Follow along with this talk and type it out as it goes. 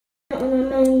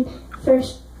and I'm in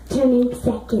first turning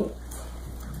second.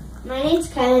 My name's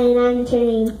Kylie, and I'm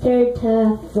turning third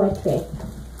to fourth grade.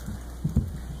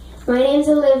 My name's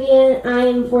Olivia, and I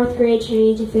am fourth grade,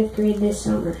 turning to fifth grade this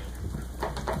summer.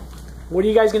 What are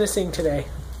you guys going to sing today?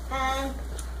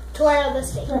 Tour of the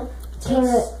state.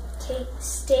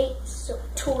 State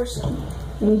tour song.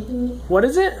 Mm-hmm. What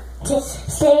is it?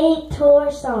 State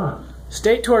tour song.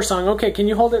 State tour song. Okay, can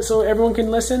you hold it so everyone can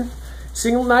listen?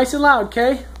 Sing nice and loud,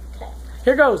 okay?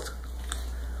 Here goes.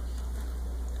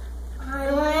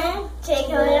 I want to take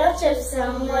a little trip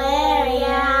somewhere,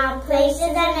 yeah. Places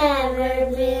I've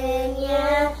never been,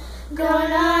 yeah.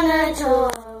 Going on a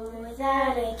tour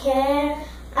without a care.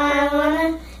 I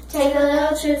want to take a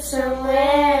little trip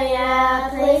somewhere, yeah.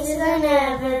 Places I've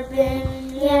never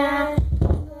been, yeah.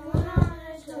 Going on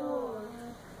a tour.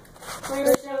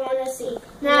 First I want to see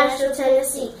Nashville,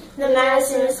 Tennessee. The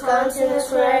Madison, Wisconsin,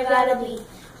 that's where I gotta be.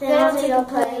 Then I'll take a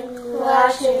plane. Well,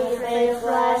 I shouldn't be afraid of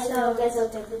flies, so I guess I'll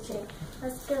take the train.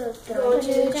 Let's go. Going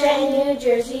to Trenton, New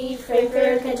Jersey,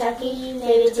 Frankfort, Kentucky.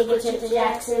 Maybe take a trip to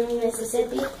Jackson,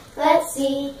 Mississippi. Let's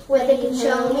see what they can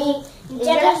show me.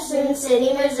 Jefferson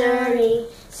City, Missouri.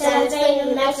 Santa Fe,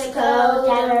 New Mexico.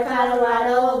 Denver,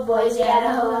 Colorado. Boise,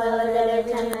 Idaho. I love it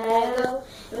every time I go.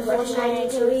 In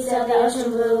 1492 we sailed the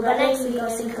ocean blue, but next we go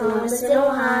see Columbus in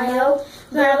Ohio.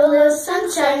 Grab a little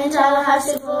sunshine in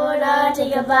Tallahassee, Florida.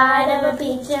 Take a bite of a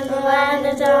peach in the land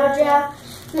of Georgia.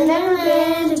 I've never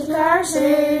been to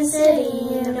Carson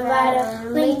City in Nevada,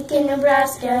 Lincoln,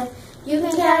 Nebraska. You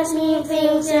can catch me in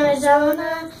Phoenix,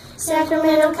 Arizona,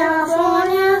 Sacramento,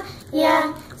 California,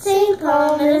 yeah, St.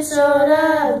 Paul,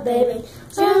 Minnesota, baby,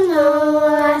 Juneau,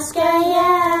 Alaska,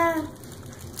 yeah.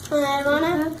 I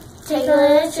wanna take a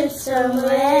little trip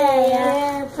somewhere,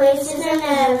 yeah. Places I've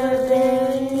never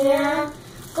been, yeah.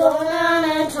 Going on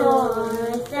a tour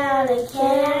without a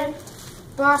care.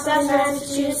 Boston,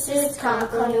 Massachusetts,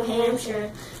 Concord, New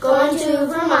Hampshire. Going to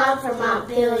Vermont for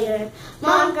Montpelier.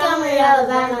 Montgomery,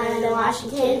 Alabama, and then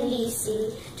Washington, D.C.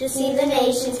 to see the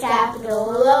nation's capital.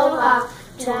 Aloha,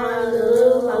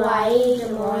 Honolulu, Hawaii,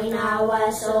 Des Moines,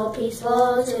 Iowa, so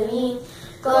peaceful to me.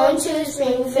 Going to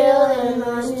Springfield,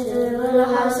 Illinois, to the little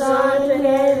house on the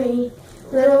prairie.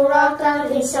 Little Rock,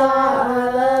 Arkansas,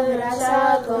 I love it, I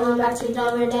saw it. Going back to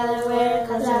Dover, Delaware,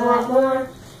 'cause I want more.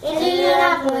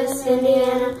 Indianapolis,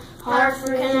 Indiana,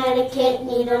 Hartford, Connecticut,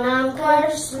 Needham,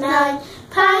 Curtis, Nine,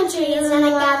 pine trees, and I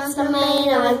got some Maine.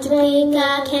 I went to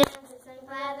Topeka, Kansas, I'm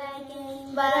glad I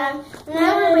came, but I've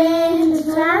never been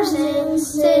to Carson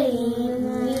City,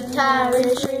 Utah,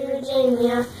 Richmond,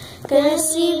 Virginia. Gonna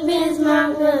see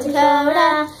Bismarck, North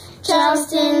Dakota,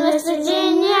 Charleston, West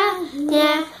Virginia,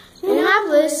 yeah.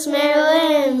 Annapolis,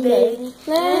 Maryland, baby.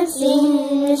 Let's see,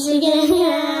 Michigan,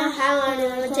 yeah. I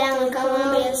wanna go down to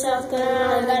Columbia, South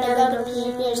Carolina. Gotta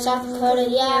go near South Dakota,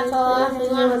 yeah. Fall off the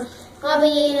llama. I'll be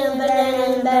eating banana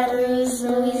and batteries,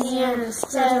 Louisiana.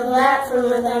 Such a black from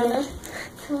Louisiana.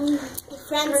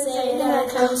 Friends say that I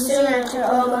come sooner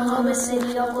to Oklahoma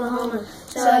City, Oklahoma.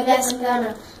 So I guess I'm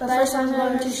gonna. But first I'm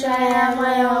going to Cheyenne,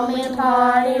 Wyoming,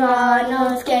 party hard,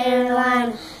 North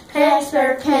Carolina.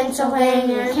 Harrisburg,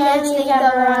 Pennsylvania, can't think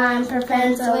of a rhyme for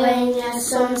Pennsylvania,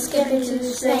 so I'm skipping to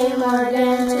Spain,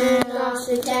 Oregon, and off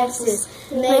to Texas,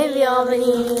 maybe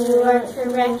Albany, New York for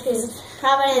breakfast.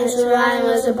 Providence, Rhode Island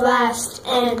was a blast,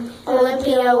 and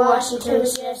Olympia, Washington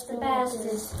was just the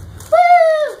bestest.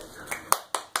 Woo!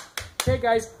 Okay,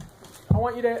 guys, I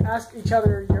want you to ask each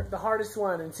other the hardest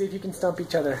one and see if you can stump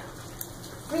each other.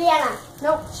 Brianna.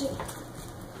 Nope.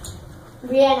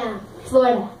 Brianna,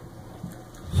 Florida.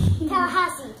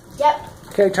 Tallahassee. Yep.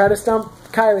 Okay, try to stump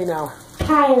Kylie now.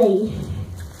 Kylie.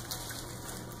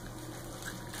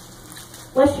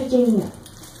 West Virginia.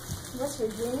 West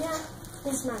Virginia?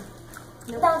 This mine.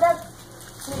 Nope. No, that's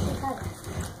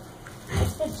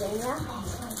West Virginia.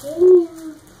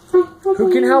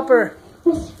 Who can help her?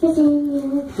 West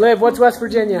Virginia. Liv, what's West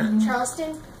Virginia?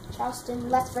 Charleston. Charleston,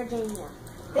 West Virginia.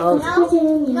 Oh.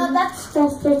 No, that's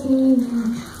West Virginia.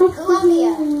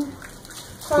 Columbia.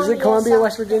 Is it Columbia,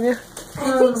 West Virginia?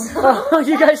 I think so. Oh,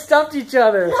 you guys stumped each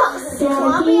other. No,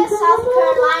 Columbia, South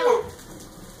Carolina.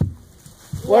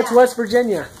 What's West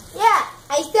Virginia? Yeah,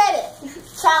 I said it.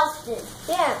 Charleston.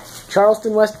 Yeah.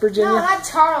 Charleston, West Virginia? No, not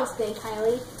Charleston,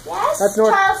 Kylie. Yes, That's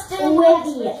North Charleston, West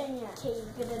Virginia.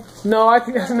 No, I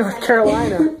think that's North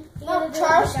Carolina. No,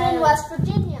 Charleston, West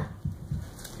Virginia.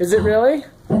 Is it really?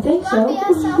 I think Columbia,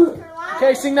 South Carolina.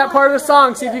 Okay, sing that part of the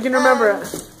song. See if you can remember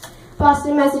it.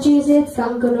 Boston, Massachusetts,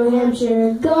 Concord, New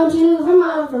Hampshire, going to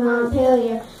Vermont for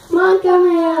Montpelier,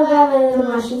 Montgomery, Alabama, and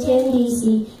Washington,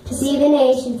 D.C. to see the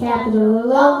nation's capital.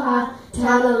 Aloha,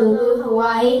 Honolulu,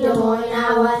 Hawaii, Des Moines,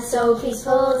 Iowa, so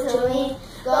peaceful to me.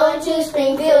 Going to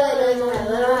Springfield, Illinois, a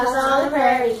little house on the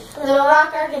prairie. Little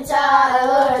Rock, Arkansas, a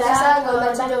little Texas, go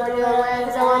back to door to door, wherever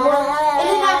I want to.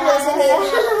 Indianapolis, and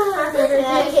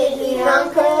on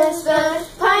Christmas.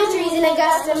 Pine trees in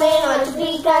Augusta, Maine, on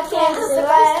Topeka, Kansas,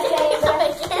 Nevada,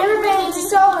 never been to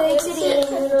Salt Lake City,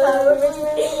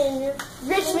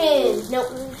 Richmond, nope.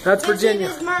 That's Virginia.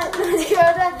 North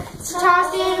Dakota,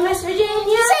 Charleston, West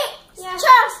Virginia.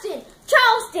 Charleston,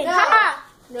 Charleston, haha.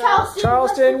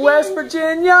 Charleston, West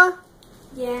Virginia.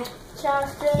 Yeah.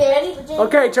 Charleston. Okay, ready? Virginia.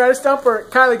 Okay, try to stump her.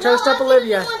 Kylie, try to stump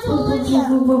Olivia.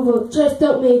 Just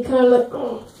stump me, kind of like.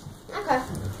 Okay.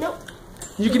 Nope.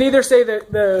 You can either say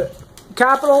the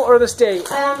capital or the state.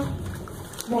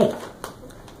 Wait.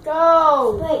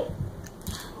 Go. Wait.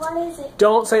 What is it?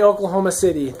 Don't say Oklahoma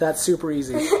City. That's super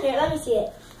easy. Here, let me see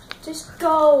it. Just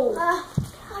go.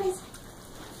 What is it?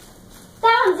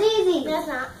 That one's easy. That's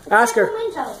not. Ask her.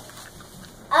 Sacramento.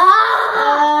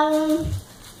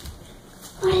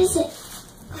 What is it?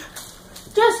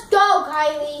 Just go,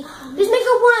 Kylie. Just make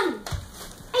a one.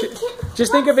 I can't.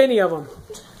 Just think of any of them.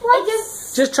 What?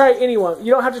 Just try any one.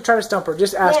 You don't have to try to stump her.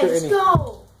 Just ask her any.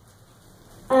 Go.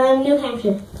 New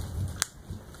Hampshire.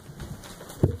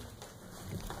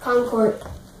 Concord.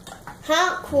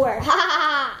 Concord. Ha ha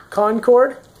ha.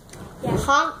 Concord. Yeah.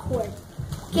 Concord.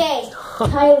 Okay.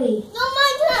 Kylie. No,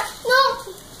 no.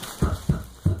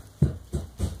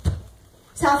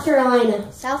 South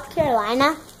Carolina. South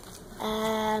Carolina.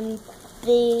 Does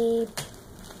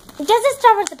it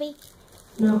start with the P?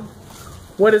 No.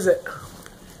 What is it?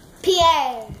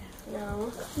 Pierre.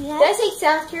 No. Did I say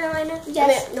South Carolina? Yes. I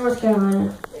meant North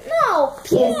Carolina. No,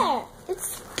 Pierre. Yes.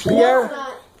 It's Pierre.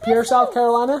 Pierre, South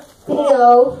Carolina?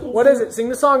 No. What is it? Sing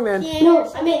the song then. Pierre.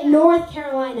 No, I meant North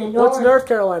Carolina. What's North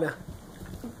Carolina?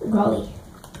 Raleigh.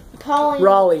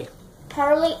 Raleigh.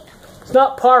 Parley. It's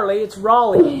not Parley, it's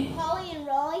Raleigh. Polly and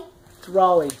Raleigh? It's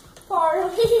Raleigh.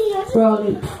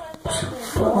 Raleigh.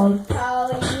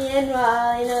 Polly and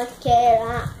Raleigh, North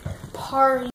Carolina. Party.